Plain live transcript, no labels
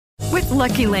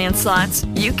Lucky Land Slots,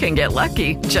 you can get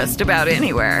lucky just about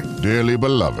anywhere. Dearly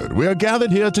beloved, we are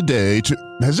gathered here today to...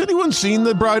 Has anyone seen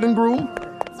the bride and groom?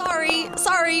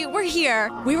 Sorry, we're here.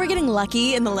 We were getting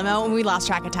lucky in the limo and we lost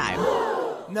track of time.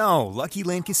 No, Lucky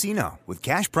Land Casino, with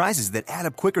cash prizes that add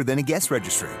up quicker than a guest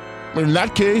registry. In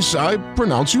that case, I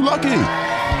pronounce you lucky.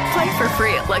 Play for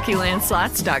free at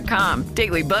LuckyLandSlots.com.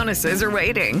 Daily bonuses are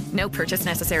waiting. No purchase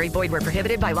necessary. Void where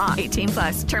prohibited by law.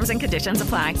 18+. Terms and conditions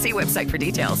apply. See website for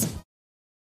details.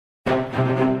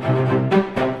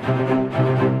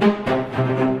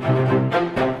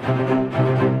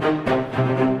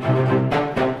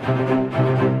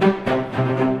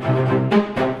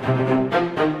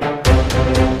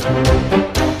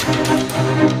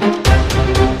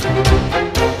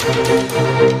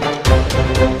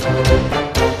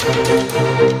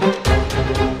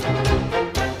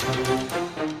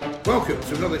 Welcome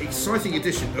to another exciting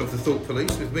edition of The Thought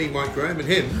Police with me, Mike Graham, and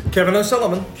him, Kevin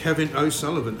O'Sullivan. Kevin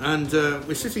O'Sullivan. And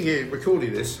we're sitting here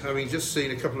recording this, having just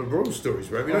seen a couple of royal stories,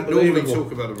 right? We don't normally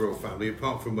talk about the royal family,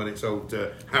 apart from when it's old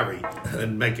Harry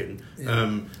and Meghan.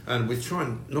 Yeah. And we're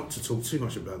trying not to talk too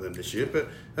much about them this year, but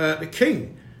the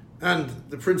King and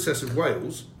the Princess of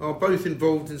Wales are both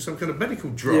involved in some kind of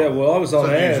medical drama. Yeah, well, I was on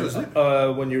air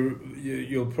when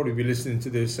you'll probably be listening to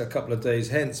this a couple of days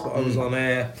hence, but I was on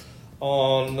air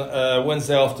on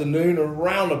Wednesday afternoon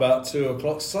around about 2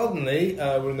 o'clock. Suddenly,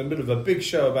 we're in the middle of a big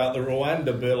show about the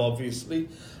Rwanda bill, obviously.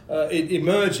 It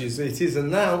emerges, it is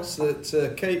announced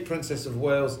that Kate, Princess of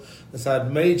Wales, has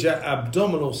had major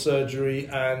abdominal surgery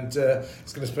and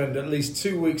is going to spend at least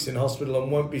 2 weeks in hospital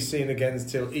and won't be seen again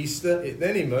until Easter. It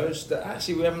then emerged that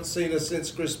actually we haven't seen her since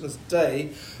Christmas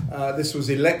Day. This was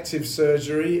elective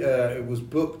surgery. It was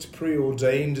booked,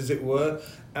 preordained, as it were.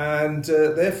 And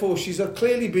therefore she's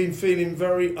clearly been feeling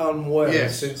very unwell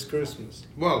since Christmas.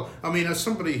 Well, I mean, as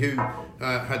somebody who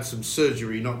had some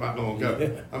surgery not that long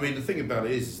ago, I mean, the thing about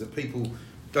it is that people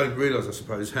don't realise, I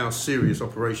suppose, how serious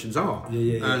operations are.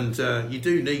 And you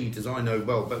do need, as I know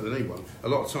well, better than anyone, a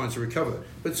lot of time to recover.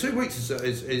 But 2 weeks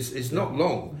is not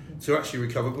long to actually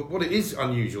recover. But what it is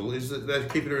unusual is that they're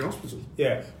keeping her in hospital.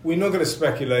 Yeah, we're not going to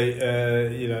speculate,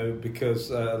 because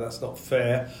that's not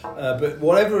fair. But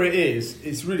whatever it is,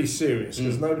 it's really serious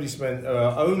because nobody spent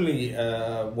only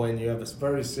when you have a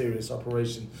very serious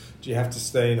operation do you have to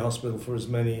stay in hospital for as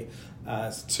many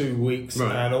as 2 weeks,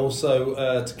 and also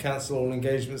to cancel all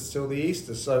engagements till the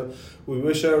Easter. So we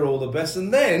wish her all the best.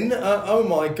 And then, oh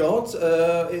my God,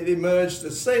 it emerged the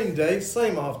same day,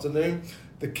 same afternoon,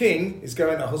 the King is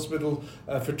going to hospital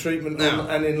for treatment on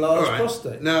an enlarged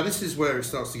prostate. Now, this is where it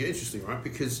starts to get interesting, right?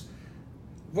 Because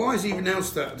why has he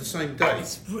announced that at the same day?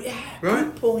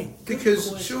 Good point.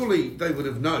 Because surely they would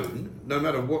have known, no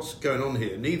matter what's going on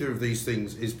here, neither of these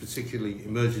things is particularly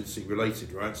emergency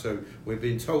related, right? So we're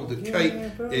being told that Kate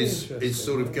is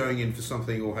sort of going in for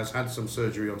something or has had some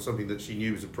surgery on something that she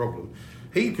knew was a problem.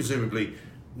 He presumably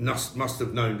must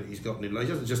have known that he's gotten in late. He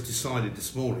hasn't just decided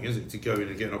this morning, has it, to go in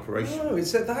and get an operation? No,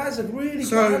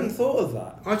 I hadn't thought of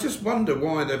that. I just wonder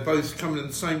why they're both coming on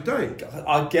the same day.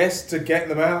 I guess to get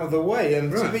them out of the way.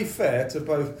 And to be fair to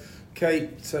both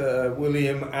Kate,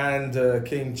 William and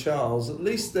King Charles, at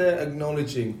least they're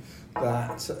acknowledging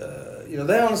that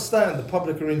they understand the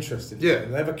public are interested in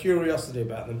them. They have a curiosity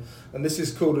about them, and this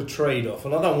is called a trade-off.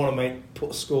 And I don't want to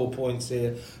put score points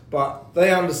here, but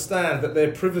they understand that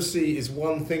their privacy is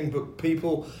one thing, but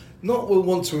people will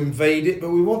want to invade it, but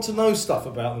we want to know stuff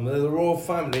about them. They're the royal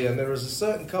family, and there is a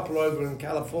certain couple over in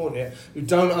California who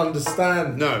don't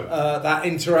understand that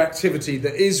interactivity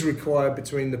that is required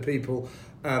between the people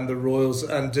and the royals,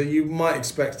 and you might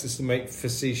expect us to make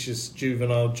facetious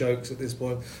juvenile jokes at this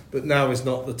point, but now is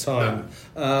not the time.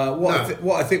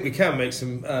 What I think we can make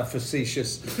some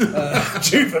facetious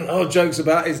juvenile jokes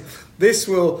about is these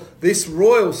two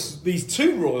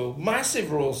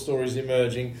massive royal stories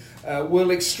emerging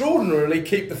will extraordinarily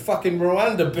keep the fucking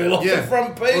Rwanda bill off the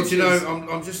front pages. Well,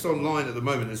 I'm just online at the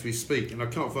moment as we speak, and I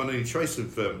can't find any trace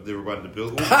of the Rwanda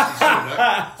bill. All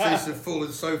that seems to have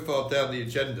fallen so far down the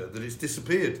agenda that it's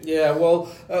disappeared. Yeah, well,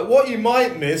 what you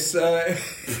might miss...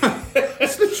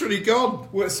 it's literally gone.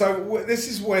 So this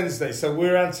is Wednesday, so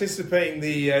we're anticipating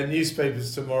the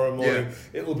newspapers tomorrow morning.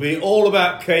 Yeah. It'll be all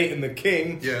about Kate and the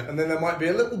King, and then there might be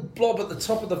a little blob at the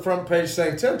top of the front page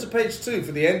saying, turn to page 2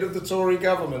 for the end of the Tory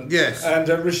government. Yes. And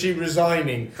Rishi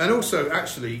resigning. And also,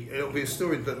 actually, it'll be a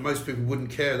story that most people wouldn't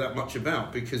care that much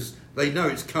about because they know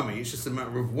it's coming. It's just a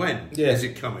matter of when is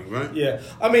it coming, right? Yeah.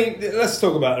 I mean, let's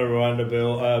talk about the Rwanda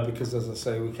bill because, as I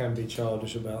say, we can be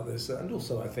childish about this. And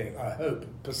also, I hope,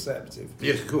 perceptive.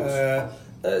 Yes, of course.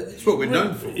 It's what we're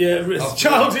known for. Yeah,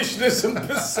 childishness and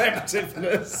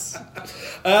perceptiveness.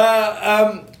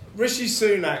 Rishi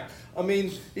Sunak, I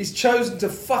mean, he's chosen to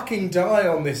fucking die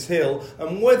on this hill,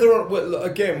 and whether,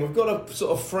 again, we've got to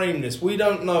sort of frame this. We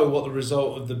don't know what the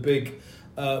result of the big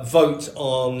vote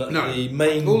on the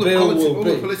main bill will be. All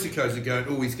the politicos are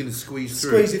going, he's going to squeeze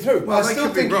it through. Well, I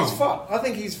still think he's fucked. I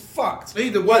think he's fucked.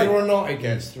 Either way. Whether or not it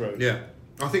gets through. Yeah.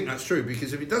 I think that's true,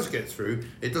 because if it does get through,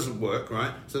 it doesn't work,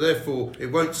 right? So therefore, it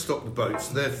won't stop the boats.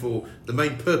 Therefore, the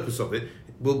main purpose of it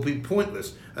will be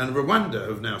pointless. And Rwanda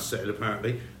have now said,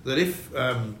 apparently, that if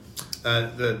no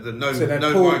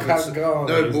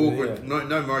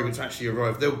migrants actually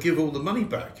arrive, they'll give all the money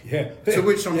back. Yeah. To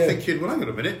which I'm thinking, well, hang on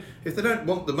a minute. If they don't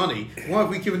want the money, why have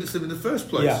we given it to them in the first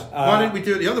place? Yeah, why don't we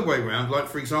do it the other way around? Like,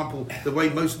 for example, the way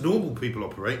most normal people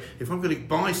operate. If I'm going to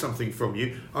buy something from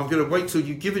you, I'm going to wait till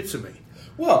you give it to me.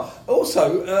 Well,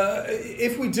 also,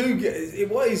 if we do get...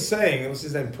 What he's saying, what's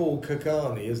his name? Paul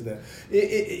Kakani, isn't it?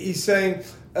 He's saying,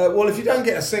 well, if you don't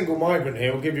get a single migrant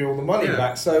here, we'll give you all the money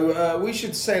back. So we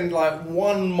should send, like,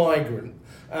 one migrant,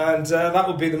 and that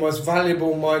would be the most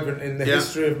valuable migrant in the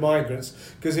history of migrants,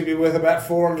 because it'd be worth about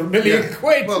 400 million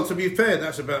quid. Well, to be fair,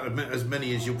 that's about as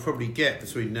many as you'll probably get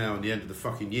between now and the end of the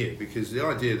fucking year, because the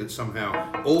idea that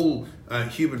somehow all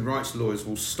human rights lawyers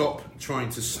will stop trying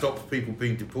to stop people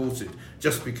being deported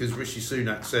just because Rishi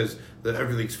Sunak says that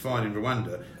everything's fine in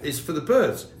Rwanda is for the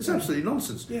birds. It's absolutely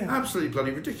nonsense. Yeah. Absolutely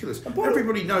bloody ridiculous.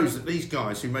 Everybody knows that these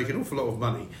guys who make an awful lot of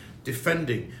money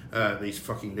defending these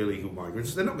fucking illegal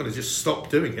migrants, they're not going to just stop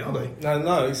doing it, are they?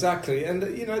 No, exactly. And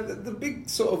the big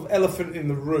sort of elephant in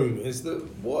the room is that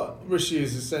what Rishi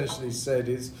has essentially said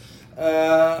is,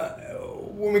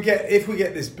 if we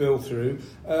get this bill through,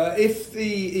 if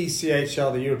the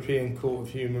ECHR, the European Court of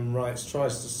Human Rights,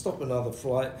 tries to stop another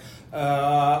flight,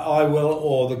 I will,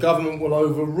 or the government will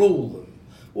overrule them.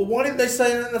 Well, why didn't they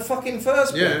say that in the fucking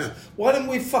first place? Yeah. Why didn't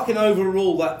we fucking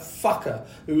overrule that fucker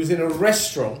who was in a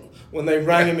restaurant when they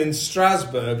rang him in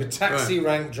Strasbourg, a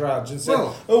taxi-rank drudge, and said,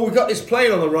 we've got this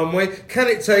plane on the runway, can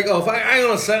it take off? Hang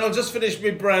on a second, I'll just finish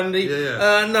my brandy.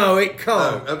 No, it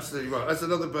can't. No, absolutely right. That's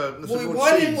another bird.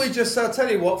 Why didn't we just, I'll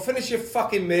tell you what, finish your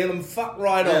fucking meal and fuck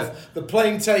right off. The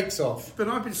plane takes off. But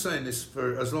I've been saying this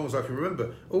for as long as I can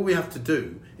remember. All we have to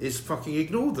do is fucking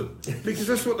ignore them. Because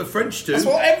that's what the French do. That's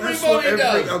what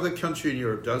every other country in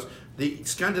Europe does. The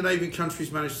Scandinavian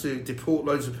countries manage to deport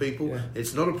loads of people. Yeah.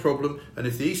 It's not a problem. And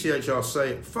if the ECHR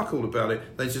say fuck all about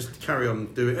it, they just carry on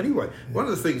and do it anyway. Yeah. One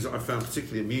of the things that I found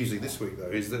particularly amusing this week,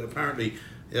 though, is that apparently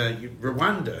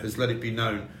Rwanda has let it be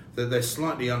known that they're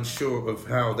slightly unsure of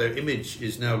how their image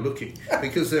is now looking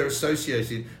because they're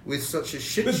associated with such a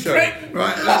shit show.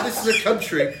 Right? This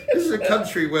is a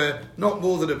country where not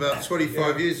more than about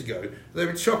 25 years ago they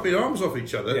were chopping arms off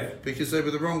each other because they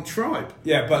were the wrong tribe.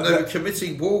 Yeah, but and they were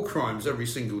committing war crimes every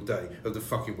single day of the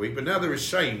fucking week. But now they're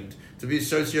ashamed to be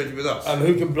associated with us. And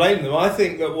who can blame them? I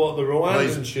think that what the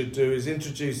Rwandans should do is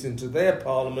introduce into their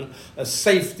parliament a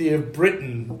safety of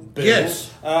Britain bill.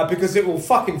 Yes. Because it will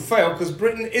fucking fail, because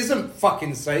Britain isn't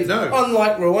fucking safe. No.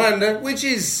 Unlike Rwanda, which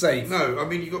is safe. No, I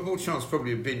mean, you've got more chance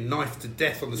probably of being knifed to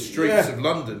death on the streets of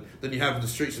London than you have in the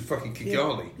streets of fucking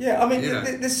Kigali. Yeah, I mean,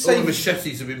 this safe... all the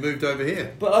machetes have been moved over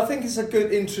here. But I think it's a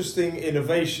good, interesting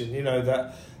innovation,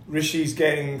 that Rishi's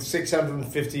getting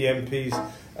 650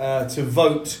 MPs to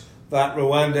vote that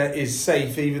Rwanda is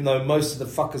safe, even though most of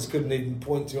the fuckers couldn't even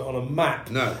point to it on a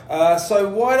map. No. So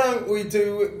why don't we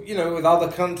do, with other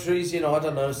countries, I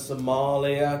don't know,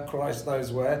 Somalia, Christ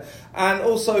knows where, and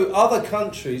also other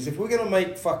countries, if we're going to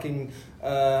make fucking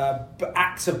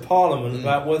acts of parliament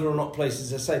about whether or not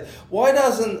places are safe, why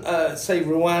doesn't, say,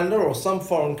 Rwanda or some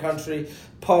foreign country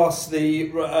pass the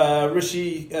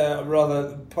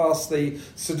pass the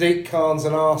Sadiq Khan's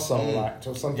an arsehole act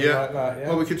or something like that? Yeah?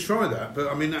 Well, we could try that, but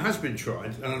I mean, it has been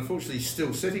tried, and unfortunately, he's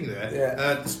still sitting there.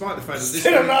 Yeah. Despite the fact that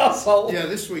still an arsehole. Yeah,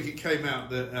 this week it came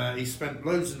out that he spent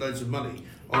loads and loads of money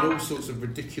on all sorts of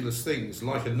ridiculous things,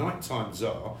 like a nighttime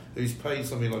czar who's paid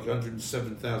something like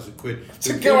 107,000 quid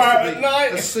to go out at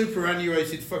night. A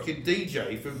superannuated fucking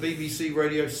DJ from BBC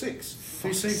Radio 6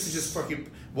 who seems to just fucking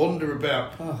wander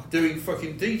about doing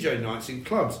fucking DJ nights in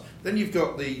clubs. Then you've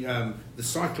got the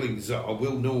cycling czar,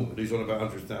 Will Norman, who's on about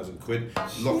 100,000 quid,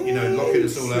 locking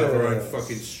us all out of our own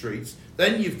fucking streets.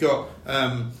 Then you've got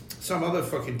some other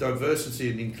fucking diversity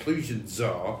and inclusion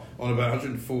czar on about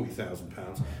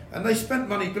 £140,000. And they spent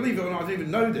money, believe it or not, I didn't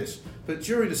even know this, but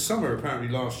during the summer, apparently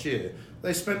last year,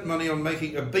 they spent money on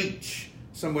making a beach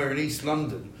somewhere in East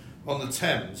London on the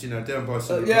Thames, down by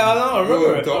some I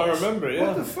remember it.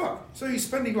 What the fuck? So he's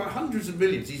spending like hundreds of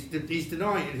millions. He's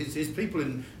denying it. His people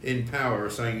in power are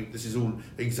saying this is all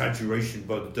exaggeration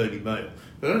by the Daily Mail.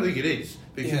 But I don't think it is,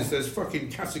 because there's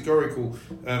fucking categorical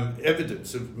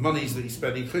evidence of monies that he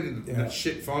spent, including that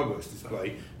shit fireworks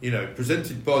display,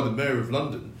 presented by the Mayor of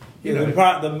London. The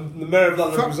Mayor of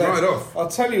London presents. Right off. I'll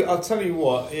tell you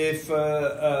what. If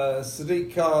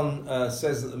Sadiq Khan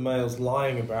says that the Mail's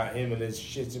lying about him and his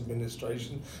shit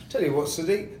administration, tell you what,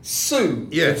 Sadiq, sue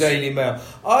the Daily Mail.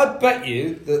 I bet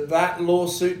you that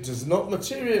lawsuit does not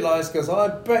materialise, because I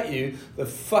bet you the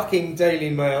fucking Daily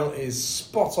Mail is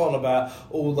spot on about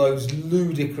all those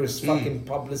ludicrous fucking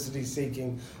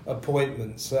publicity-seeking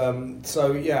appointments. It's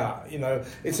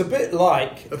a bit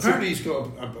like. Apparently, he's got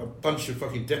a bunch of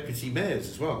fucking deputy mayors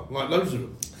as well, like loads of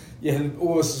them. Yeah,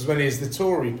 almost as many as the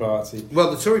Tory party. Well,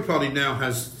 the Tory party now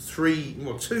has two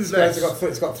left.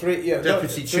 It's got three. Yeah,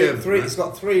 deputy chairman. Three. Right? It's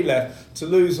got three left. To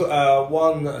lose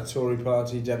one Tory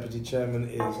party deputy chairman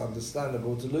is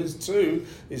understandable. To lose two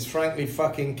is frankly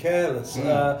fucking careless.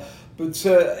 But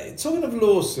talking of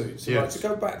lawsuits, right, to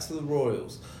go back to the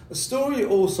Royals, a story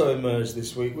also emerged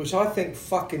this week which I think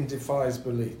fucking defies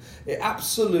belief. It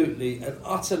absolutely and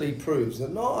utterly proves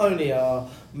that not only are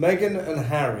Meghan and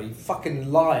Harry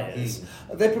fucking liars,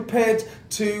 they're prepared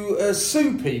to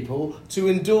sue people to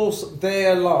endorse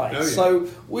their lies. Oh, yeah. So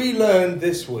we learned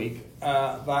this week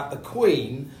that the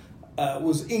Queen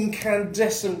was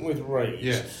incandescent with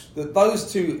rage that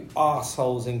those two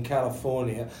arseholes in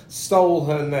California stole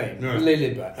her name,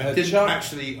 Lilibet. And didn't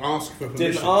actually ask for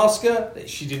permission. Didn't ask her,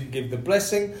 she didn't give the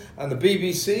blessing, and the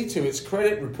BBC, to its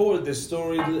credit, reported this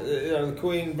story, the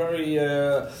Queen very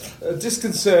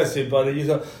disconcerted by the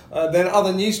user. Then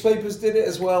other newspapers did it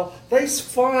as well. They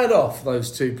fired off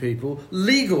those two people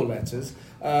legal letters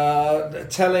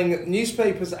telling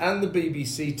newspapers and the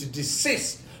BBC to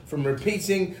desist from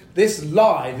repeating this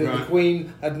lie that the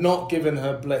Queen had not given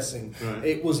her blessing. Right.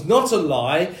 It was not a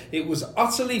lie, it was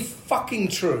utterly fucking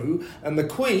true, and the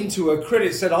Queen, to her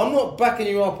credit, said, I'm not backing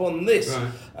you up on this,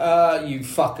 you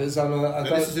fuckers. And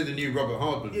this is in the new Robert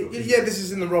Hardman book. Yeah, this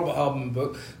is in the Robert Hardman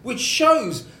book, which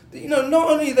shows that, not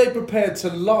only are they prepared to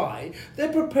lie,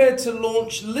 they're prepared to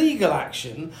launch legal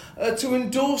action to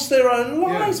endorse their own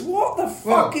lies. Yeah. What the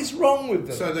fuck is wrong with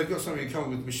them? So they've got something in common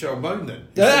with Michelle Mone then.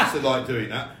 She seems to like doing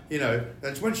that.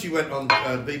 And when she went on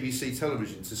BBC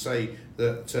television to say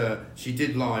that she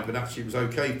did lie, but actually it was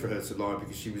okay for her to lie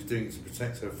because she was doing it to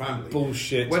protect her family.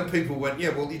 Bullshit. When people went,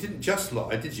 well, you didn't just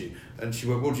lie, did you? And she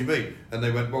went, what do you mean? And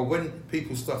they went, well, when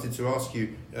people started to ask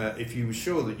you if you were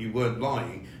sure that you weren't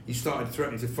lying, you started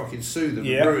threatening to fucking sue them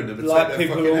and ruin them and like take their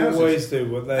people fucking always houses.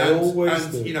 do. What they always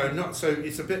do. Not so.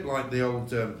 It's a bit like the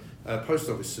old post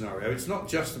office scenario. It's not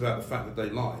just about the fact that they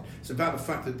lied. It's about the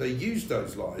fact that they used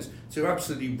those lies to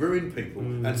absolutely ruin people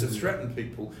and to threaten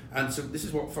people. And so this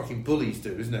is what fucking bullies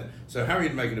do, isn't it? So Harry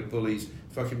and Meghan are bullies.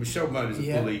 Fucking Michelle Mone is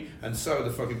a bully, and so are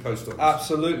the fucking post office.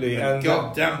 Absolutely, and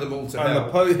God damn them all to hell.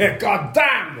 God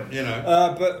damn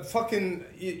them. But fucking,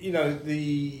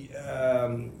 the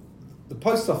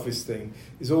post office thing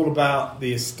is all about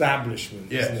the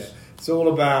establishment, isn't it? It's all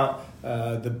about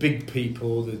the big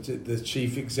people, the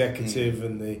chief executive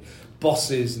and the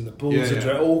bosses and the boards of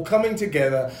directors all coming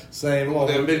together saying, well,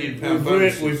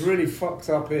 we've really fucked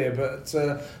up here, but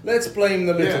let's blame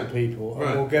the little people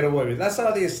and we'll get away with it. That's how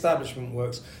the establishment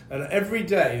works. And every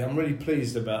day, I'm really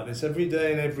pleased about this, every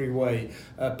day in every way,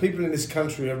 people in this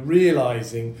country are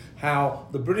realising how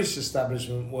the British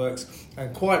establishment works,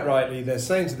 and quite rightly, they're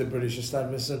saying to the British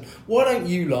establishment, why don't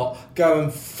you lot go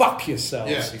and fuck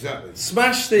yourselves? Yeah, exactly.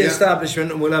 Smash the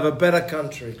establishment and we'll have a better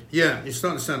country. Yeah, you're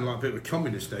starting to sound like a bit of a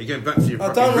communist now. You're going back to your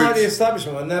I don't like the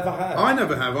establishment. I never have. I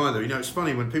never have either. It's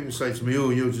funny when people say to me, "Oh,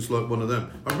 you're just like one of them."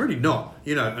 I'm really not.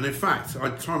 And in fact, I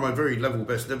try my very level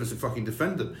best never to fucking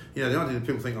defend them. The idea that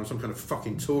people think I'm some kind of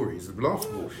fucking Tory is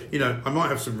laughable. I might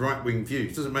have some right wing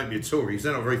views. It doesn't make me a Tory because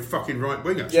they're not very fucking right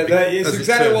wing. Yeah, it's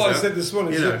exactly what I said this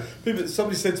morning.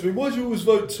 Somebody said to me, "Why do you always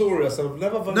vote Tory?" I said, "I've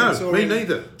never voted Tory. Me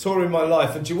neither. Tory in my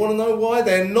life." And do you want to know why?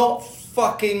 They're not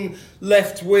fucking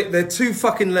left wing. They're too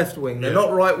fucking left wing. They're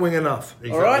not right wing enough.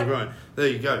 Exactly all right? Right. There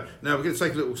you go. Now we're going to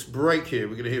take a little break here.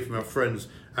 We're going to hear from our friends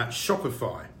at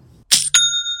Shopify.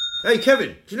 Hey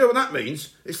Kevin, do you know what that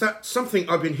means? It's that something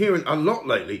I've been hearing a lot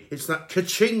lately. It's that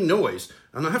ka-ching noise.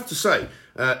 And I have to say,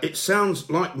 it sounds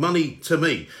like money to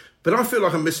me. But I feel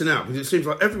like I'm missing out because it seems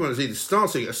like everyone is either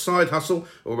starting a side hustle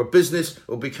or a business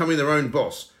or becoming their own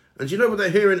boss. And do you know what they're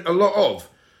hearing a lot of?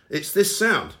 It's this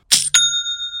sound.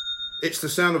 It's the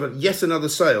sound of yet another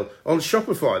sale on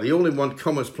Shopify, the all-in-one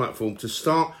commerce platform to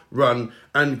start, run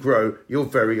and grow your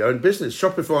very own business.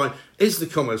 Shopify is the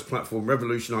commerce platform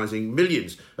revolutionising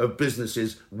millions of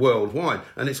businesses worldwide.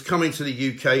 And it's coming to the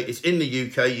UK. It's in the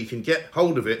UK. You can get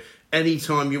hold of it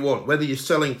anytime you want, whether you're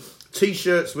selling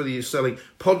T-shirts, whether you're selling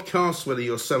podcasts, whether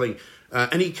you're selling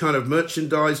any kind of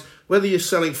merchandise, whether you're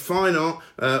selling fine art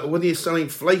or whether you're selling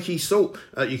flaky salt.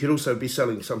 You could also be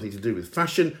selling something to do with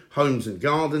fashion, homes and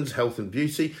gardens, health and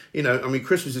beauty.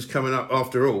 Christmas is coming up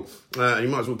after all. You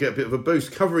might as well get a bit of a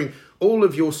boost covering all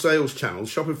of your sales channels.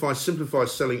 Shopify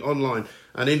simplifies selling online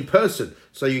and in person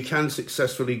so you can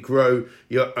successfully grow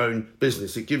your own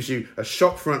business. It gives you a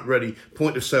shopfront ready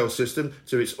point of sale system,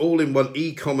 so it's all in one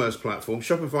e-commerce platform.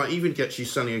 Shopify even gets you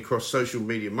selling across social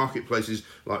media marketplaces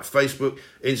like Facebook,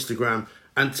 Instagram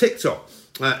and TikTok.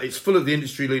 It's full of the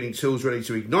industry leading tools ready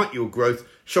to ignite your growth.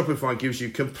 Shopify gives you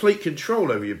complete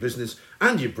control over your business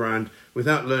and your brand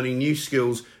without learning new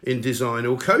skills in design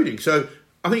or coding. So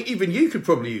I think even you could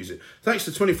probably use it. Thanks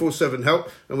to 24/7 help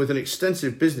and with an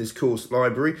extensive business course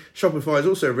library, Shopify is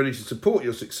also ready to support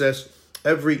your success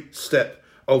every step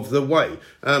of the way.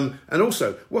 And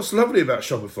also, what's lovely about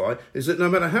Shopify is that no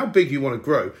matter how big you want to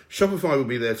grow, Shopify will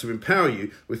be there to empower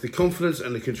you with the confidence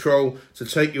and the control to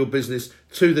take your business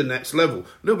to the next level.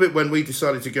 A little bit when we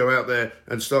decided to go out there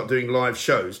and start doing live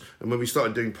shows, and when we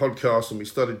started doing podcasts and we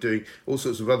started doing all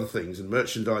sorts of other things and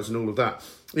merchandise and all of that.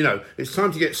 It's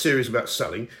time to get serious about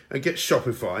selling and get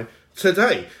Shopify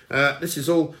today. This is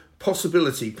all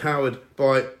possibility powered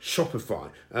by Shopify.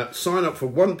 Sign up for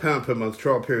 £1 per month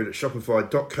trial period at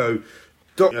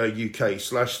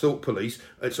shopify.co.uk/thoughtpolice.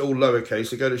 It's all lowercase.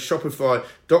 So go to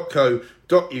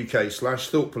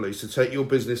shopify.co.uk/thoughtpolice to take your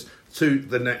business to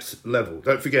the next level.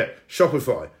 Don't forget,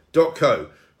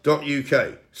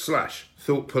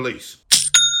 shopify.co.uk/thoughtpolice.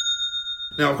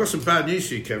 Now, I've got some bad news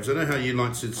for you, Kev. I know how you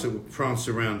like to sort of prance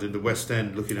around in the West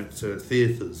End looking at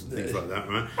theatres and things like that,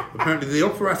 right? Apparently, the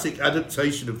operatic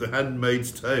adaptation of The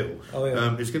Handmaid's Tale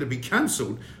is going to be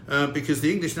cancelled because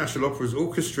the English National Opera's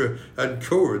orchestra and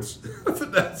chorus,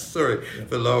 sorry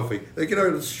for laughing, they're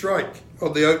going to strike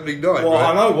on the opening night, well,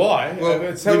 right? I know why. Well,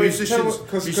 the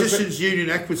Musicians Union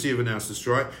Equity have announced a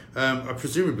strike,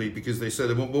 presumably because they say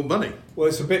they want more money. Well,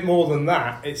 it's a bit more than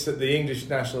that. It's that the English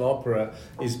National Opera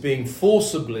is being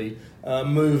forcibly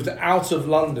moved out of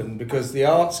London because the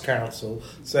Arts Council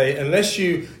say unless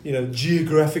you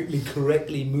geographically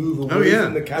correctly move away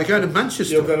from the capital, they're going to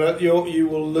Manchester. You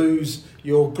will lose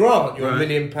your grant, your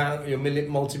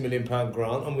multi-million pound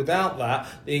grant, and without that,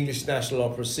 the English National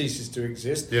Opera ceases to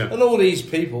exist. Yeah. And all these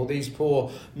people, these poor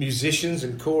musicians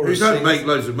and chorus who don't singers, make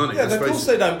loads of money. Yeah, of course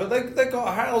they don't. But they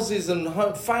got houses and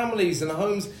families and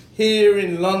homes here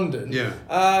in London. Yeah.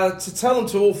 To tell them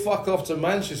to all fuck off to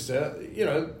Manchester,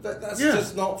 that's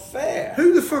just not fair.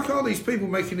 Who the fuck are these people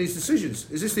making these decisions?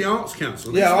 Is this the Arts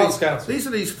Council? Arts Council. These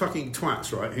are these fucking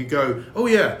twats, right, who go,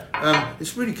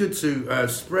 it's really good to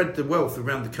spread the wealth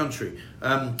around the country.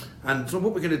 And so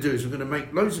what we're going to do is we're going to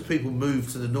make loads of people move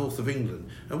to the north of England.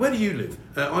 And where do you live?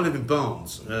 I live in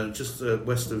Barnes, just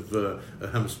west of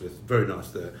Hammersmith. Very nice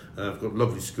there. I've got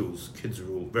lovely schools. Kids are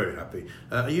all very happy.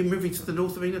 Are you moving to the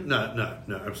north of England? No,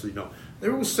 absolutely not.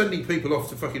 They're all sending people off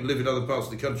to fucking live in other parts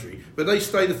of the country, but they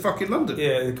stay to fucking London.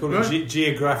 Yeah, they call it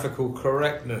geographical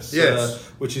correctness. Yes.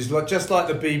 Which is just like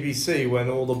the BBC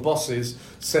when all the bosses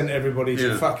sent everybody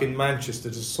to fucking Manchester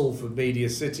to Salford Media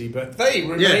City, but they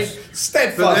remain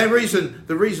steadfast. But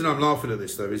the reason I'm laughing at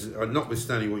this, though, is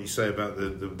notwithstanding what you say about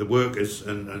the workers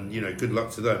and good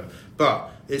luck to them, but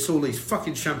it's all these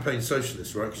fucking champagne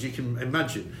socialists, right? Because you can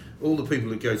imagine all the people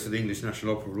who go to the English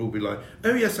National Opera will all be like,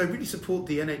 oh yes, I really support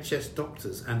the NHS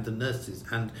doctors and the nurses,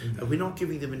 and we're not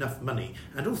giving them enough money,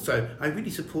 and also I really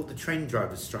support the train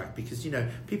drivers' strike because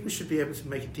people should be able to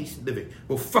make a decent living.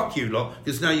 Well, fuck you lot,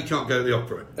 because now you can't go to the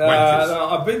opera. No,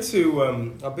 I've been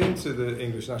to the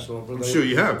English National Opera. I'm sure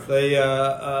you have.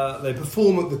 They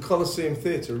perform at the Coliseum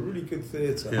Theatre, a really good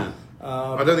theatre. Yeah.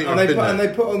 I don't think I've been there. And they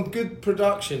put on good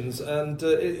productions, and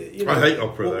I hate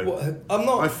opera though. I'm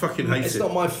not. I fucking hate it. It's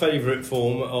not my favourite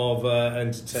form of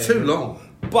entertainment. It's too long.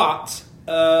 But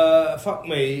fuck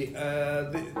me,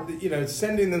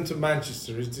 sending them to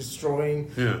Manchester is destroying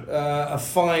a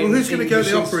fine. Well, who's going to go to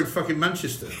the opera in fucking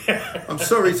Manchester? I'm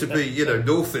sorry to be,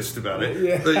 northist about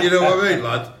it, but you know what I mean,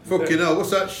 lad. Fucking hell, what's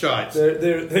that shite?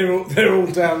 They're all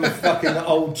down the fucking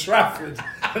Old Trafford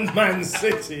and Man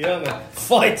City, aren't they?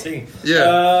 Fighting.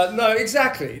 Yeah. No,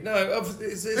 exactly. No,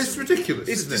 it's ridiculous.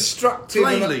 It's isn't it? destructive.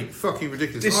 Plainly fucking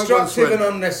ridiculous. Destructive and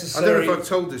unnecessary. I don't know if I've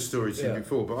told this story to you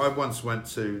before, but I once went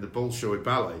to the Bolshoi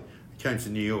Ballet. Came to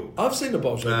New York. I've seen the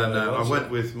Bolshoi Ballet. And I went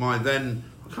with my then,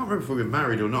 I can't remember if we were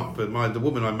married or not, but the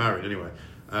woman I married anyway.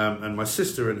 and my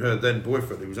sister and her then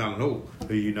boyfriend, who was Alan Hall,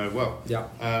 who you know well. Yeah.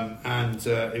 And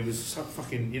it was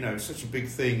fucking, such a big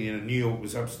thing. New York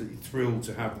was absolutely thrilled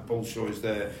to have the Bolshois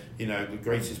there. The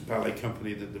greatest ballet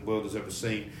company that the world has ever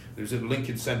seen. It was at the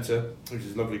Lincoln Center, which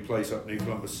is a lovely place up near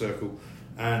Columbus Circle.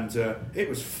 And it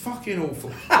was fucking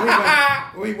awful.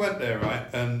 We went there, right?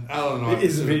 And Alan and I it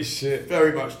is a bit shit.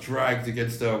 Very much dragged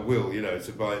against our will,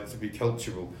 to be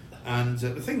cultural. And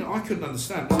the thing that I couldn't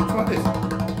understand was like this.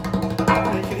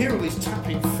 You can hear all these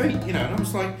tapping feet, and I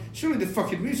was like, surely the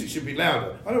fucking music should be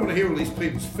louder. I don't want to hear all these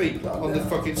people's feet on the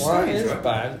fucking stage, right?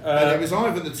 Bad. And it was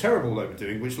Ivan the Terrible they were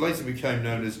doing, which later became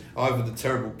known as Ivan the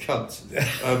Terrible Cunt.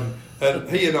 And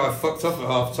he and I fucked up at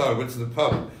half time, went to the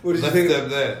pub, left them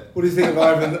there. What do you think of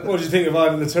Ivan? What do you think of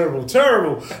Ivan the Terrible?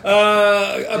 Terrible. What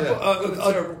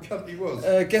a terrible cunt he was.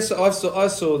 Guess I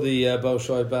saw the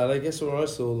Bolshoi ballet. Guess where I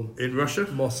saw them? In Russia?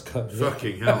 Moscow.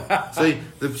 Fucking hell. See,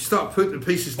 they start putting the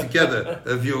pieces together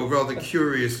of your rather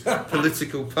curious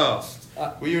political past.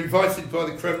 Were you invited by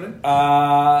the Kremlin?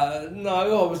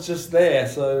 No, I was just there.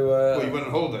 So. Well, you went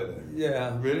on holiday there?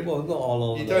 Yeah. Really? Well, not on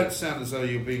holiday. You don't sound as though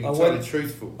you're being entirely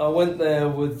truthful. I went there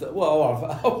with. I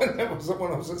went there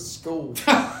when I was at school.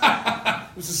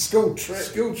 It was a school trip.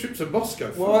 School trip to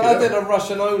Moscow. Well, I did a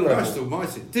Russian O-level. Christ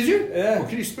almighty. Did you? Yeah. Well,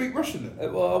 can you speak Russian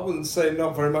then? Well, I wouldn't say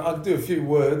not very much. I could do a few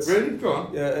words. Really? Go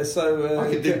on. Yeah, so...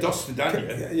 I can do Dos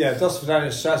Vidania. Yeah, Dos Vidania,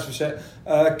 Shashvishet.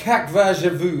 Kak va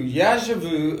живу? Я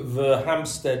живу в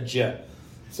Hampsteadshire.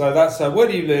 So that's where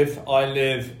do you live? I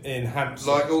live in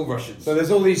Hampstead. Like all Russians. So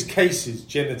there's all these cases,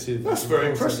 genitive. That's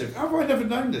very impressive. How have I never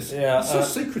known this? Yeah, It's so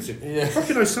secretive. yeah.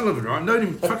 Fucking O'Sullivan, right? I've known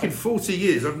him fucking 40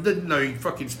 years. I didn't know he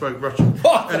fucking spoke Russian.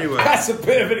 Anyway. That's a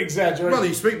bit of an exaggeration. Well,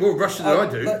 you speak more Russian than I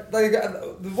do.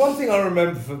 The one thing I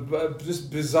remember for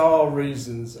just bizarre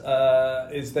reasons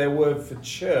is their word for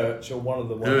church, or one of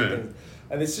the things.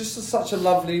 And it's just such a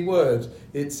lovely word.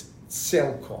 It's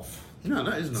Selkov. No,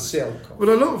 that is nice. Selkov. Well,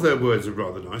 a lot of their words are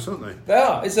rather nice, aren't they? They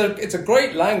are. It's a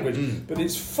great language, but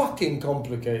it's fucking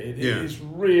complicated. Yeah. It is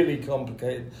really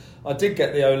complicated. I did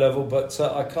get the O-level, but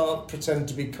I can't pretend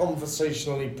to be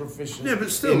conversationally proficient. Yeah, but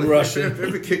still, in Russian. if it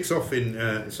ever kicks off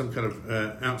in some kind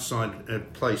of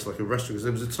outside place like a restaurant, because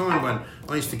there was a time when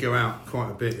I used to go out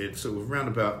quite a bit, in sort of around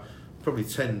about probably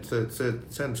 10,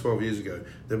 12 years ago,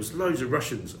 there was loads of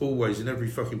Russians always in every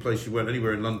fucking place you went,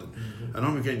 anywhere in London. Mm-hmm. And I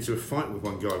remember getting into a fight with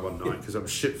one guy one night because I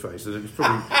was shit-faced, and it was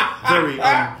probably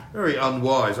very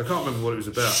unwise. I can't remember what it was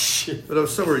about. But I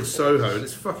was somewhere in Soho, and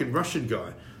this fucking Russian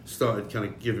guy started kind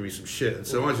of giving me some shit, and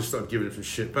so I just started giving him some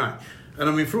shit back. And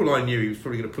I mean, for all I knew, he was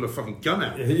probably going to pull a fucking gun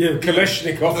out. Yeah,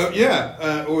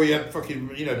 Kalashnikov. Or he had fucking,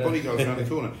 bodyguards around the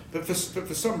corner. But for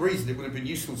some reason, it would have been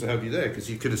useful to have you there, because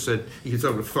you could have said, you could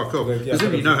tell him to fuck off. Because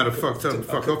then you know how to fuck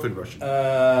off in Russian.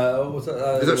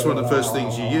 Because that's one of the first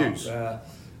things you use.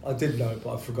 I did know,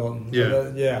 but I've forgotten.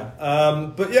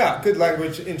 Yeah. But yeah, good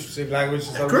language, interesting language.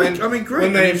 So great.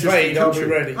 When they invade, I'll be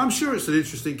ready. I'm sure it's an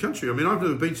interesting country. I mean, I've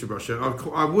never been to Russia.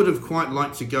 I would have quite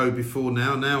liked to go before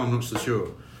now. Now I'm not so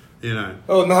sure.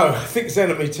 Oh no, I think it's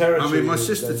enemy territory. I mean, my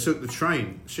sister took the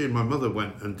train. She and my mother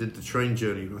went and did the train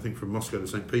journey, I think, from Moscow to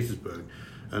St. Petersburg.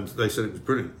 And they said it was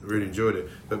brilliant. I really enjoyed it.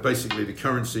 But basically, the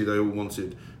currency they all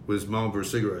wanted was Marlboro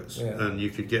cigarettes. Yeah. And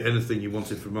you could get anything you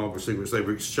wanted from Marlboro cigarettes. They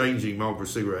were exchanging Marlboro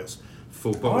cigarettes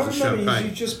for bottles of champagne.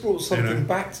 You just brought something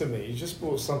back to me.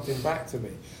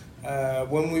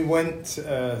 When we went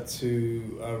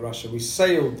to Russia, we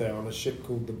sailed there on a ship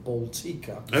called the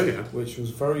Baltica, which was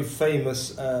very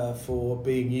famous for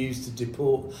being used to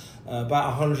deport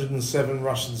about 107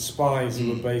 Russian spies who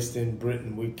were based in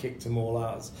Britain. We kicked them all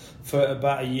out for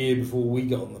about a year before we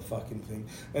got on the fucking thing.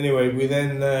 Anyway, we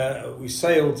then we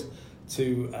sailed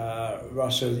to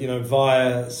Russia,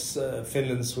 via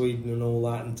Finland, Sweden and all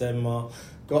that, and Denmark.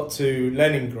 Got to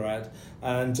Leningrad,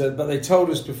 and but they told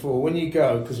us before, when you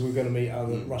go, because we're going to meet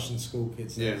other Russian school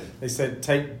kids, they said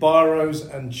take biros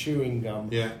and chewing gum,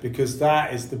 because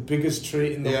that is the biggest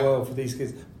treat in the world for these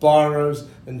kids. Biros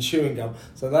and chewing gum.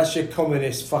 So that's your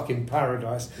communist fucking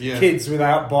paradise. Yeah. Kids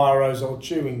without biros or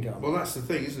chewing gum. Well, that's the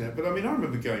thing, isn't it? But I mean, I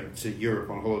remember going to Europe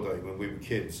on holiday when we were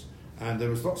kids, and there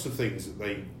was lots of things that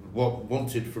they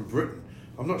wanted from Britain.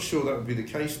 I'm not sure that would be the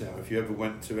case now if you ever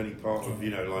went to any part of,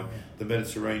 like the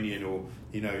Mediterranean or,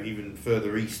 even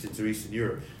further east into Eastern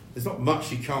Europe. There's not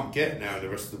much you can't get now in the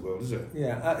rest of the world, is there?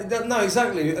 Yeah, no,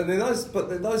 exactly. And in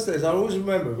those days, I always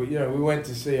remember, we went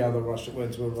to see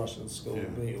went to a Russian school.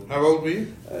 Yeah. How old were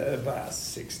you? About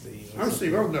 16. Oh, so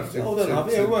you were old enough to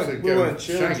we weren't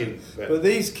children. But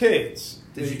these kids,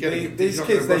 they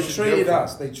treated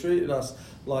us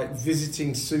like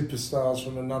visiting superstars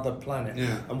from another planet.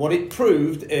 Yeah. And what it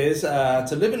proved is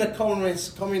to live in a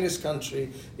communist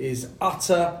country is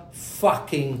utter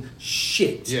fucking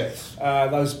shit. Yes.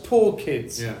 Those poor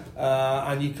kids. Yeah.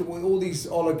 And you can, all these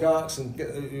oligarchs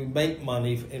who make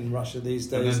money in Russia these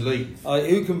days. And then leave.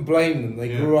 Who can blame them?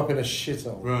 They grew up in a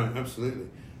shithole. Right, absolutely.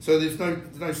 So there's no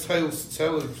tales to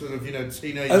tell of sort of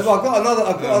teenage. I've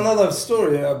got another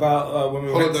story about when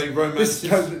we holiday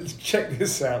romances. Check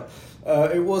this out.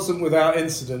 It wasn't without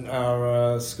incident.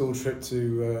 Our school trip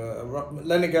to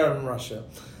Leningrad in Russia.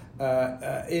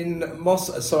 In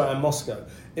Moscow.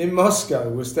 In Moscow,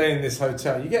 we're staying in this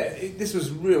hotel. This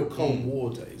was real Cold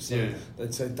War days. So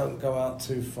they'd say, don't go out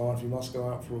too far. If you must go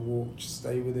out for a walk, just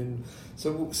stay within.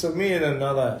 So me and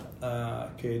another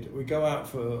kid, we go out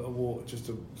for a walk, just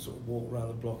to sort of walk around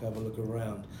the block, have a look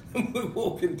around. And we're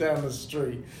walking down the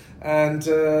street, and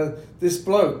this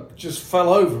bloke just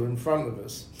fell over in front of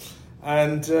us.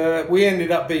 And we ended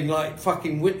up being like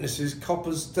fucking witnesses,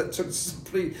 coppers that took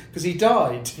simply because he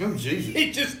died. Oh Jesus!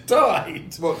 He just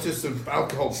died. What? Just some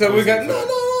alcohol? So we go,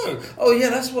 no. Oh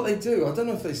yeah, that's what they do. I don't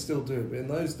know if they still do it, but in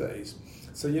those days.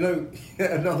 So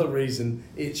another reason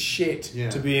it's shit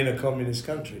to be in a communist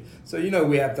country. So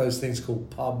we have those things called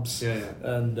pubs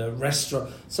and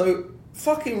restaurants. So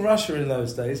fucking Russia in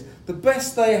those days, the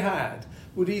best they had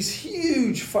were these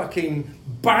huge fucking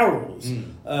barrels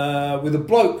with a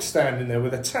bloke standing there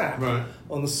with a tap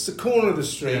on the corner of the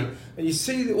street, and you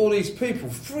see all these people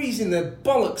freezing their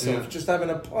bollocks off just having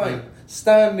a pint,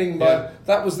 standing by.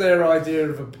 That was their idea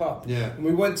of a pub. And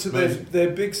we went to their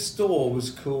big store was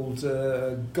called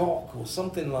Gok or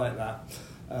something like that.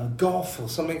 Goff or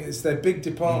something. It's their big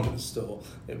department store,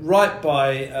 right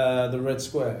by the Red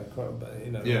Square,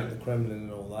 the Kremlin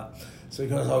and all that. So he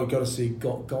goes, we've got to see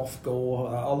Goff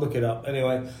Gore. I'll look it up.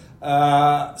 Anyway,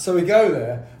 so we go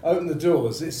there, open the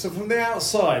doors. So from the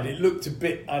outside, it looked a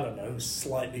bit, I don't know,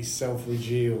 slightly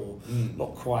Selfridgey or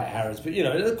not quite Harrods, but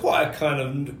quite a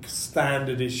kind of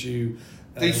standard issue.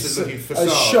 Decent looking facade.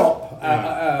 A shop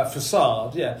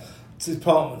facade,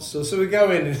 department store. So we go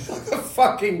in and it's like a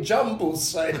fucking jumble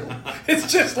sale.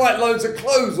 It's just like loads of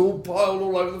clothes all piled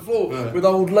all over the floor with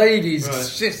old ladies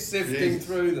just sifting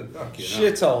through them.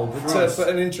 Shithole, but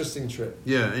an interesting trip.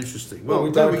 Yeah, interesting. Well,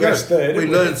 we digressed there. We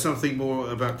learn something more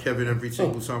about Kevin every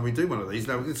single time we do one of these.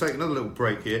 Now we're going to take another little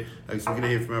break here because we're going to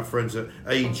hear from our friends at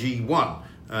AG1,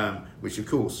 which of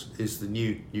course is the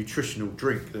new nutritional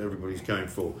drink that everybody's going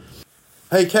for.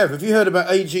 Hey Kev, have you heard about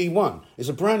AG1? It's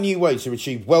a brand new way to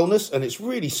achieve wellness and it's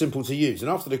really simple to use. And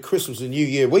after the Christmas and New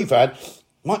Year we've had,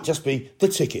 might just be the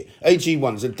ticket.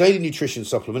 AG1 is a daily nutrition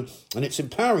supplement and it's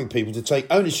empowering people to take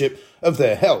ownership of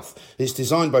their health. It's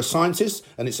designed by scientists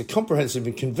and it's a comprehensive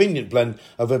and convenient blend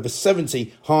of over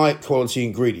 70 high quality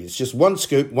ingredients. Just one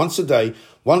scoop once a day,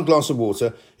 1 glass of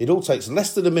water. It all takes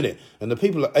less than a minute and the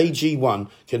people at AG1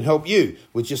 can help you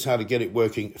with just how to get it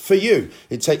working for you.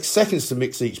 It takes seconds to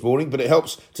mix each morning, but it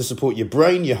helps to support your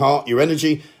brain, your heart, your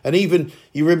energy and even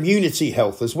your immunity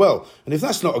health as well. And if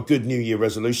that's not a good New Year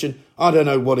resolution, I don't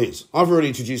know what is. I've already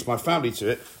introduced my family to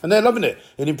it and they're loving it.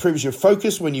 It improves your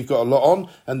focus when you've got a lot on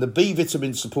and the B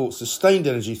vitamin supports sustained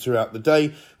energy throughout the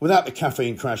day without the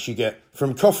caffeine crash you get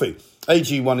from coffee.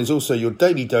 AG1 is also your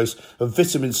daily dose of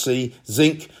vitamin C,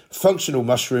 zinc, functional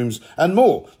mushrooms and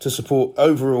more to support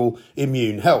overall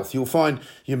immune health. You'll find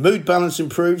your mood balance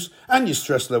improves and your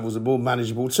stress levels are more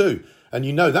manageable too. And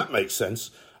that makes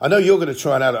sense. I know you're going to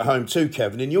try it out at home too,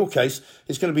 Kevin. In your case,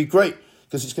 it's going to be great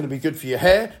because it's going to be good for your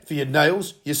hair, for your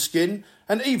nails, your skin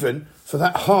and even for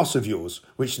that heart of yours,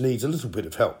 which needs a little bit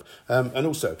of help. And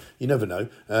also, you never know,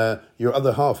 your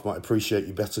other half might appreciate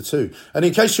you better too. And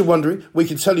in case you're wondering, we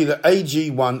can tell you that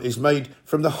AG1 is made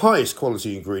from the highest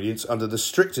quality ingredients under the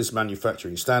strictest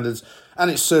manufacturing standards, and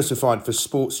it's certified for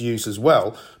sports use as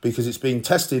well, because it's being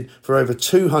tested for over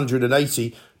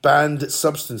 280 banned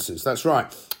substances. That's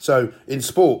right. So in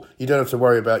sport, you don't have to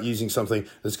worry about using something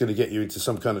that's going to get you into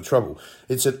some kind of trouble.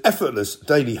 It's an effortless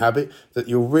daily habit that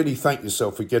you'll really thank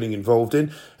yourself for getting involved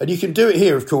in. And you can do it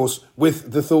here, of course,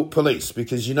 with the Thought Police,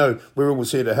 because we're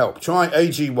always here to help. Try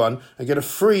AG1 and get a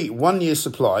free 1-year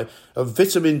supply of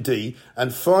vitamin D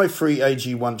and 5 free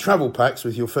AG1 travel packs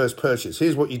with your first purchase.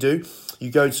 Here's what you do. You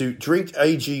go to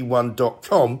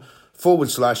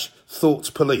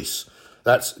drinkag1.com/Thought Police.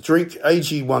 That's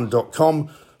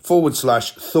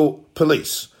drinkag1.com/Thought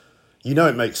Police.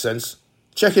 It makes sense.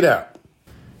 Check it out.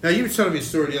 Now, you were telling me a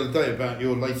story the other day about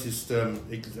your latest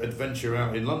adventure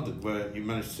out in London where you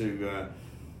managed to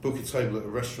book a table at a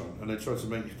restaurant and they tried to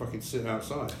make you fucking sit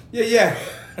outside. Yeah.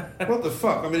 What the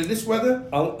fuck? I mean, in this weather?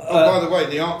 By the way,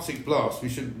 the Arctic blast, we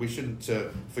shouldn't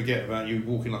forget about you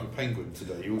walking like a penguin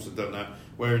today. You also done that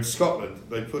Where in Scotland,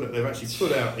 they've actually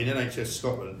put out in NHS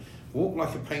Scotland, walk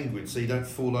like a penguin so you don't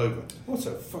fall over. What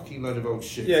a fucking load of old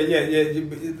shit. Yeah.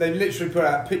 They literally put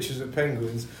out pictures of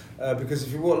penguins because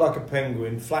if you walk like a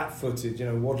penguin, flat-footed,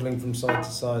 waddling from side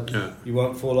to side, you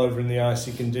won't fall over in the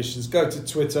icy conditions. Go to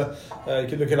Twitter. You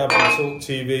can look it up on Talk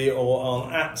TV or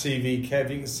on @TVKev.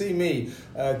 You can see me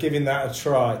giving that a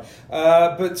try.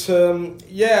 So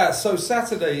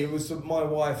Saturday, it was my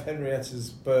wife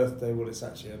Henrietta's birthday. Well, it's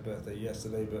actually her birthday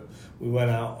yesterday, but we went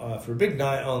out for a big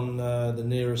night on the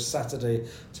nearest Saturday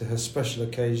to her special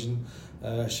occasion.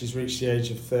 She's reached the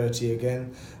age of 30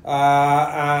 again.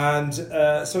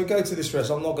 So we go to this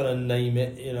restaurant. I'm not going to name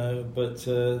it, but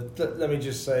let me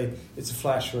just say it's a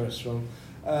flash restaurant.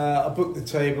 I booked the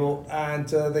table and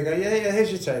they go, yeah,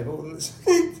 here's your table. And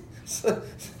so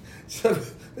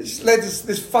they just led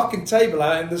this fucking table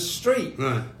out in the street.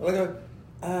 Right. And I go,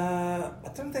 I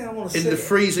don't think I want to sit... In the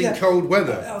freezing cold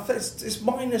weather? It's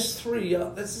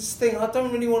 -3. There's this thing, I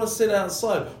don't really want to sit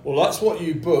outside. Well, that's what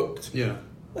you booked. Yeah.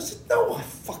 I said, no, I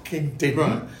fucking didn't.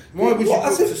 Right. Why would you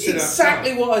book to sit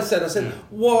exactly outside? what I said. I said,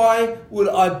 why would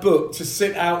I book to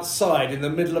sit outside in the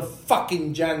middle of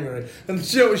fucking January? And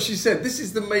you know what she said? This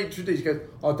is the maitre d'. She goes,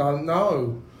 I don't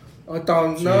know.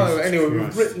 Anyway,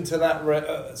 we've written to that...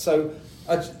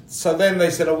 So then they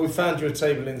said, we found you a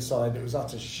table inside. It was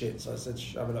utter shit. So I said,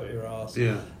 shove it up your arse.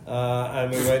 Yeah.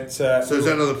 And we went... so is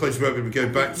that another place we're going to go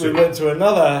back to? We went to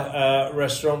another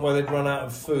restaurant where they'd run out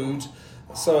of food.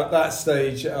 So at that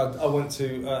stage, I went to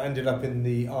ended up in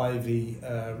the Ivy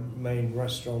main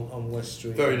restaurant on West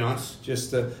Street. Very nice.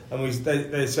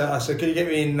 They said, I said, can you get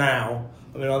me in now?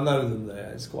 I mean, I know them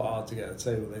there. It's quite hard to get a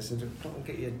table. They said, can't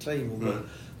get you a table, but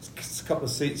it's a couple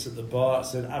of seats at the bar. I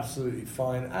said, absolutely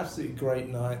fine, absolutely great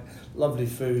night, lovely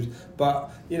food.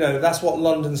 But that's what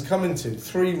London's coming to: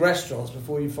 3 restaurants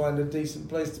before you find a decent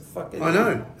place to fucking. I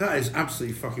know that is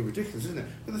absolutely fucking ridiculous, isn't it?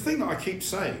 But the thing that I keep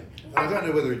saying, I don't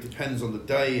know whether it depends on the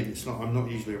day, and I'm not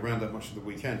usually around that much of the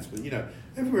weekends, but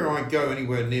everywhere I go,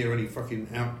 anywhere near any fucking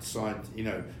outside,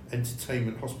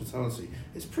 entertainment, hospitality,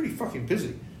 it's pretty fucking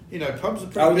busy. Pubs are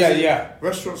pretty busy. Yeah.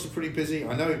 Restaurants are pretty busy.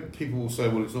 I know people will say,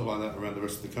 well, it's not like that around the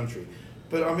rest of the country.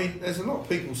 But, I mean, there's a lot of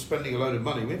people spending a load of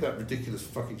money. We had that ridiculous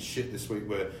fucking shit this week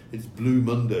where it's Blue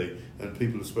Monday and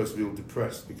people are supposed to be all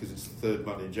depressed because it's the third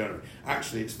Monday in January.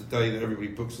 Actually, it's the day that everybody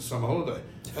books a summer holiday.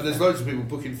 And there's loads of people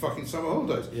booking fucking summer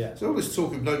holidays. Yeah. So all this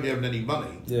talk of nobody having any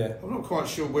money, I'm not quite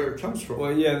sure where it comes from.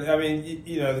 Well, yeah, I mean,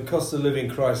 the cost of living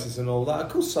crisis and all that,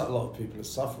 of course a lot of people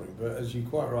are suffering, but as you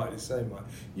quite rightly say, Mike,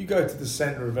 you go to the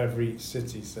centre of every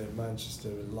city, say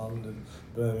Manchester, London,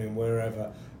 Birmingham,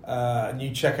 wherever, and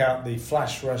you check out the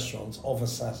flash restaurants of a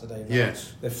Saturday night.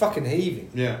 Yes. They're fucking heaving.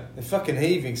 Yeah. They're fucking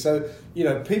heaving. So,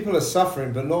 people are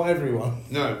suffering, but not everyone.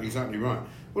 No, exactly right.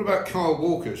 What about Kyle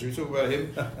Walker? Should we talk about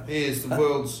him? He is the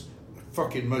world's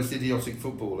fucking most idiotic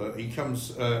footballer. He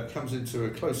comes into a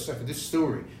close second. This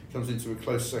story comes into a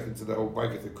close second to the whole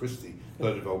Agatha Christie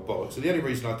load of old bollocks. So the only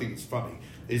reason I think it's funny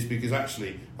is because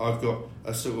actually I've got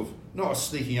a sort of, not a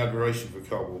sneaking admiration for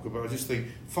Kyle Walker, but I just think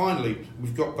finally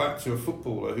we've got back to a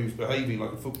footballer who's behaving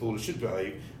like a footballer should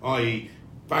behave, i.e.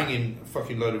 banging a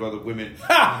fucking load of other women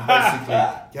and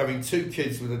basically having 2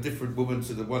 kids with a different woman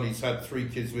to the one he's had 3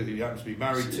 kids with who he happens to be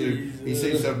married to. He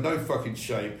seems to have no fucking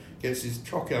shame, gets his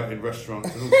cock out in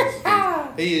restaurants and all sorts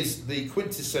of things. He is the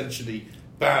quintessentially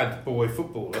bad boy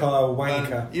footballer. Kyle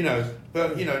Wanker.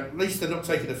 At least they're not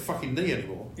taking a fucking knee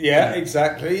anymore. Yeah,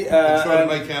 exactly. They're trying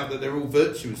to make out that they're all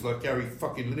virtuous like Gary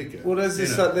fucking Lineker. Well, there's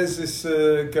this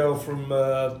girl from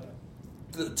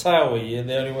Towie in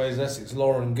The Only Way Is Essex,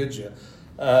 Lauren Goodyear.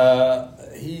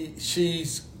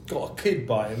 She's got a kid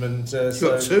by him, and she's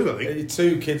got 2, I think.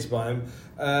 2 kids by him.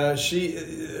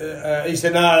 He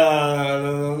said,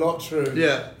 no, not true.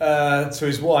 Yeah. To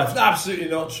his wife, absolutely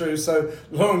not true. So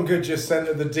Lauren Goodyear sent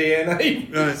her the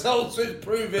DNA results which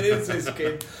prove it is his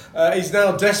kid. He's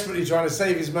now desperately trying to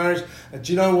save his marriage.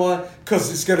 Do you know why?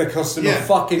 Because it's going to cost him a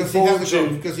fucking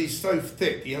fortune. Because he's so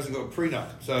thick, he hasn't got a prenup.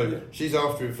 So she's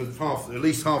after him for at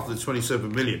least half of the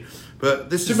 27 million. But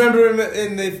this Do you remember him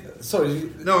in the... Sorry.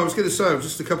 No, I was going to say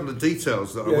just a couple of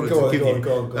details that I wanted to give you.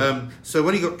 Go on. So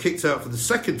when he got kicked out for the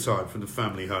second time from the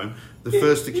family home, the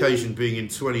first occasion being in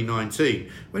 2019,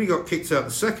 when he got kicked out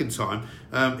the second time,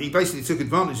 he basically took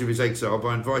advantage of his exile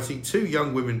by inviting 2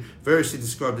 young women, variously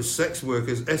described as sex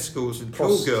workers, escorts and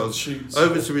call girls,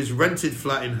 over to his rented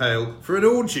flat in Hale for an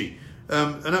orgy.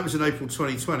 And that was in April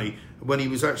 2020. when he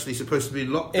was actually supposed to be in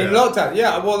lockdown. In lockdown,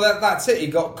 yeah. Well, that's it. He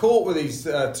got caught with these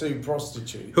 2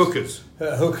 prostitutes. Hookers.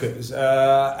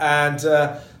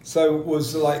 So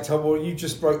was like, well, you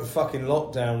just broke the fucking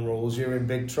lockdown rules. You're in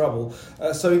big trouble.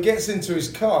 So he gets into his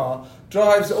car,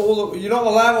 drives you're not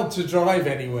allowed to drive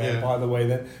anywhere, by the way.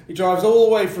 Then he drives all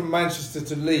the way from Manchester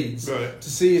to Leeds to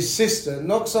see his sister.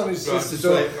 Knocks on his sister's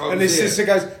door, and his sister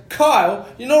goes, "Kyle,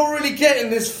 you're not really getting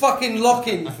this fucking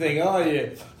lock-in thing, are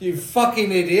you? You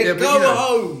fucking idiot! Go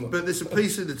home." But there's a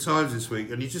piece in the Times this week,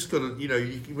 and you just got to,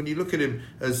 when you look at him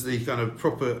as the kind of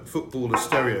proper footballer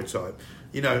stereotype.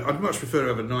 I'd much prefer to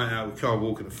have a night out with Carl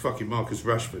Walker and fucking Marcus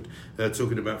Rashford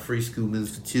talking about free school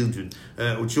meals for children,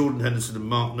 or Jordan Henderson and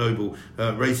Mark Noble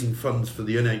raising funds for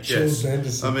the NHS. Jordan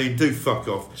Henderson. I mean, do fuck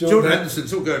off. Jordan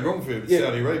Henderson's all going wrong for him in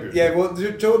Saudi Arabia. Yeah, well,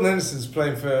 Jordan Henderson's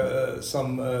playing for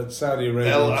some Saudi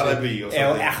Arabia. El Arabi or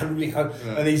something.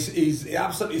 And he's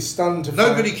absolutely stunned to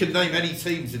Nobody can name any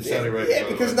teams in Saudi Arabia. Yeah,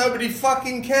 because nobody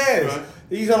fucking cares. Right.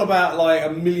 He's on about like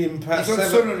 £1 million. He's on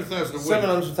 700,000 a week.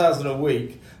 700,000 a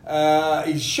week.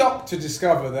 He's shocked to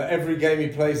discover that every game he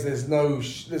plays, there's no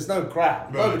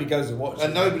crowd. Right. Nobody goes to watch it.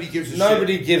 And nobody gives a shit.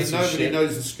 Nobody gives a shit. Nobody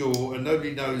knows the score, and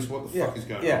nobody knows what the fuck is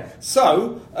going on. Yeah.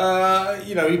 So,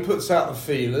 he puts out the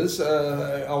feelers.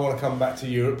 I want to come back to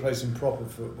Europe, play some proper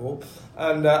football.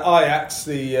 And Ajax,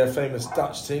 the famous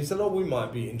Dutch team, said, we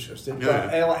might be interested.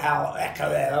 But El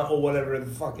Echo or whatever the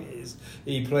fuck it is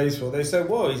he plays for, they said,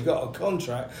 he's got a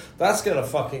contract. That's going to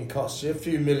fucking cost you a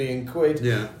few million quid.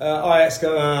 Yeah. Ajax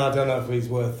go, I don't know if he's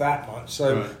worth that much.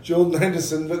 So Jordan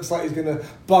Henderson looks like he's going to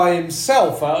buy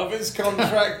himself out of his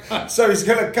contract. So he's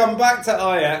going to come back to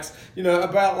Ajax,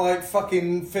 about like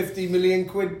fucking 50 million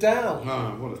quid down.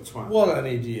 Oh, what a twat. What an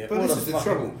idiot. But this is the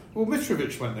trouble. Well,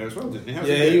 Mitrovic went there as well, didn't he? How's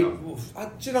he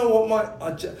do you know what,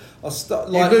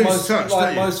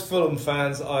 most Fulham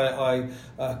fans, I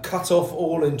cut off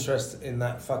all interest in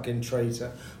that fucking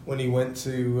traitor when he went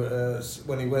to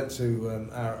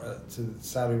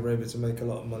Saudi Arabia to make a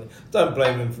lot of money. Don't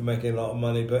blame him for making a lot of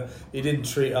money, but he didn't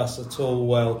treat us at all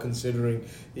well, considering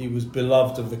he was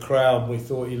beloved of the crowd. We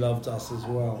thought he loved us as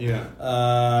well.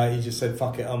 Yeah. He just said,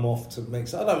 "Fuck it, I'm off to make."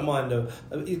 So I don't mind.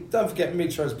 Don't forget,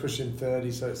 Mitro's pushing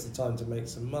 30, so it's the time to make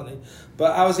some money.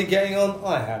 But how is he getting on?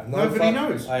 I have nobody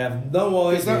knows. I have no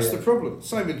idea. Because that's the problem.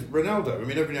 Same with Ronaldo. I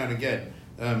mean, every now and again,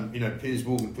 Piers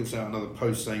Morgan puts out another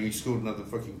post saying he scored another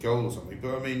fucking goal or something.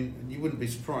 But I mean, you wouldn't be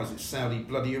surprised. It's Saudi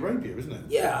bloody Arabia, isn't it?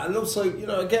 Yeah, and also,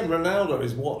 again, Ronaldo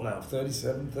is what now?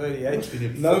 37, 38? Must be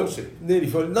nearly 40. Nearly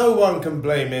 40. No one can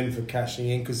blame him for cashing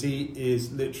in because he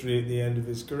is literally at the end of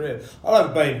his career. I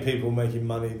don't blame people making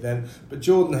money then, but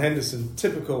Jordan Henderson,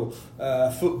 typical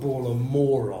footballer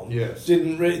moron,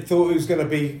 didn't really thought he was going to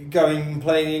be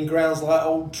playing in grounds like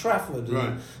Old Trafford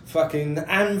and fucking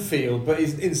Anfield, but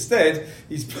instead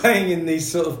he's playing in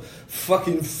these sort of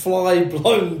fucking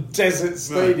fly-blown desert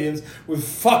stadiums with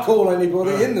fuck all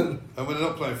anybody in them. And when they're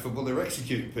not playing football, they're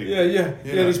executing people. Yeah.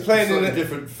 He's playing in a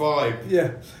different vibe.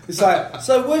 Yeah, it's like,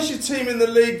 so where's your team in the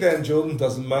league then, Jordan?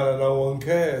 Doesn't matter, no one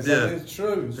cares. Yeah, it's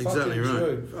true. It's exactly right.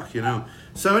 True. Fucking hell.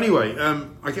 So anyway,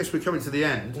 I guess we're coming to the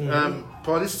end.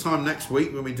 By this time next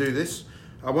week, when we do this,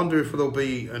 I wonder if there'll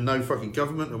be no fucking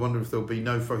government. I wonder if there'll be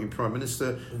no fucking Prime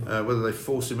Minister, whether they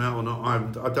force him out or not.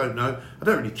 I don't know. I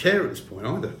don't really care at this point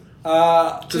either.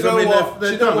 Because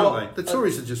they're done, aren't they? The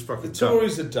Tories are just fucking done. The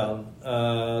Tories are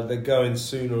done. They're going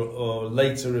sooner or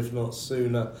later, if not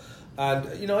sooner.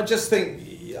 And, I just think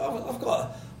I've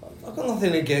got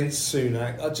nothing against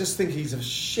Sunak. I just think he's a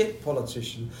shit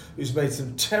politician who's made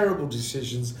some terrible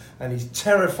decisions and he's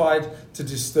terrified to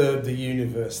disturb the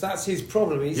universe. That's his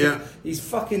problem. He's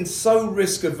fucking so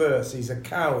risk averse. He's a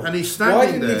coward. And he's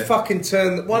standing there.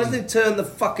 Why didn't he turn the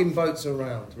fucking votes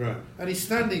around? Right. And he's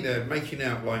standing there making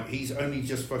out like he's only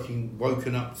just fucking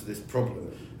woken up to this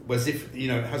problem. As if, it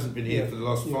hasn't been here for the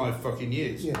last 5 fucking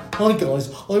years. Yeah. Hi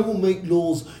guys, I will make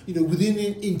laws, within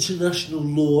international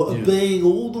law, obeying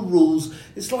all the rules.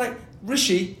 It's like,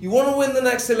 Rishi, you want to win the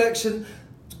next election?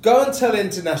 Go and tell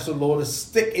international law to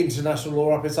stick international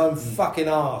law up its own fucking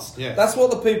arse. Yeah. That's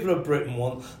what the people of Britain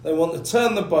want. They want to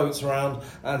turn the boats around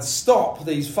and stop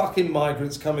these fucking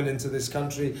migrants coming into this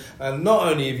country. And not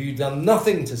only have you done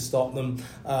nothing to stop them,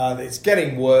 it's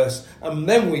getting worse. And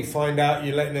then we find out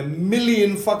you're letting 1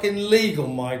 million fucking legal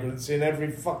migrants in every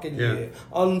fucking year.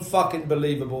 Unfucking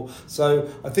believable. So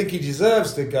I think he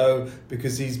deserves to go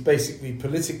because he's basically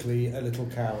politically a little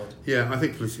coward. Yeah, I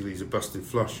think politically he's a busted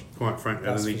flush, quite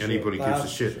frankly. think anybody gives a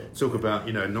shit. Talk about,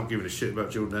 not giving a shit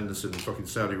about Jordan Henderson and fucking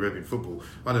Saudi Arabian football.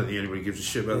 I don't think anybody gives a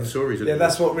shit about the stories. Yeah,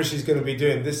 that's what Rishi's going to be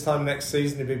doing. This time next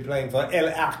season, he'll be playing for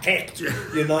El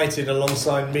Aqiq United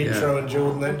alongside Mitro and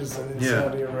Jordan Henderson in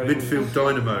Saudi Arabia. Midfield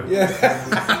dynamo. Yeah.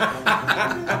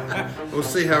 We'll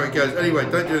see how it goes. Anyway,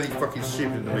 don't do anything fucking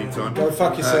stupid in the meantime. Go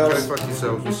fuck yourselves. Go fuck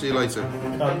yourselves. We'll see you later.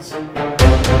 Cunts.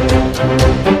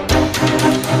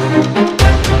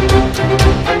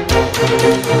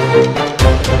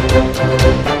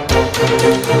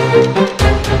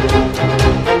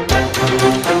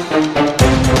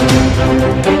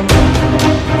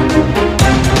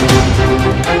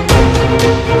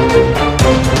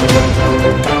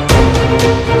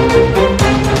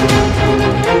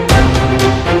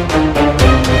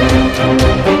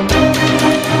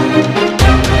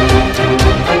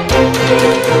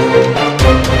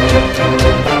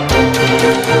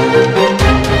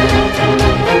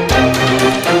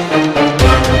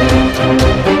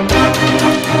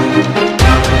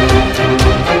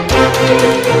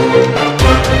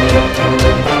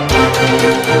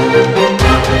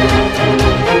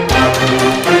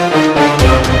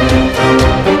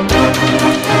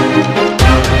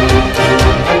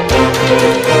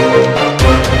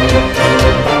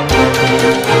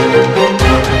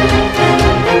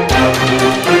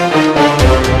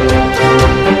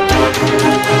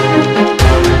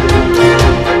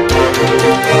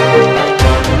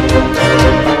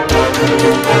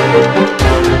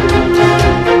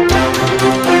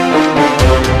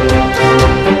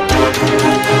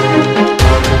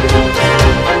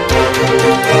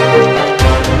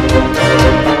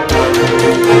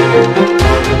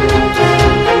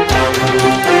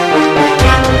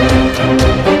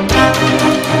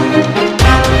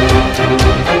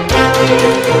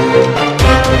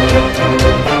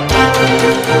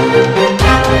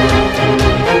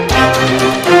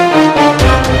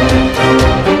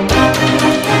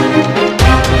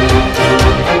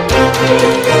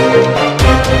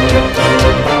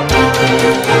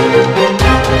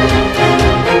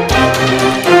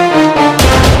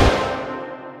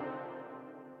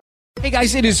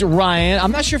 Guys, it is Ryan.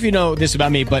 I'm not sure if you know this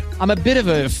about me, but I'm a bit of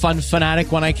a fun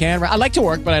fanatic when I can. I like to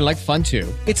work, but I like fun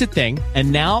too. It's a thing.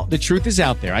 And now the truth is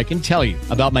out there. I can tell you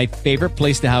about my favorite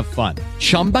place to have fun.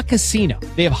 Chumba Casino.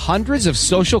 They have hundreds of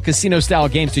social casino style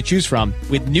games to choose from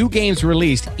with new games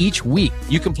released each week.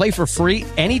 You can play for free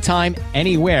anytime,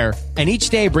 anywhere. And each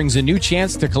day brings a new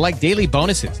chance to collect daily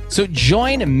bonuses. So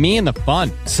join me in the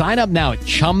fun. Sign up now at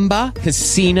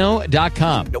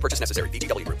ChumbaCasino.com. No purchase necessary.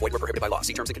 VGW. Void where prohibited by law.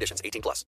 See terms and conditions. 18+.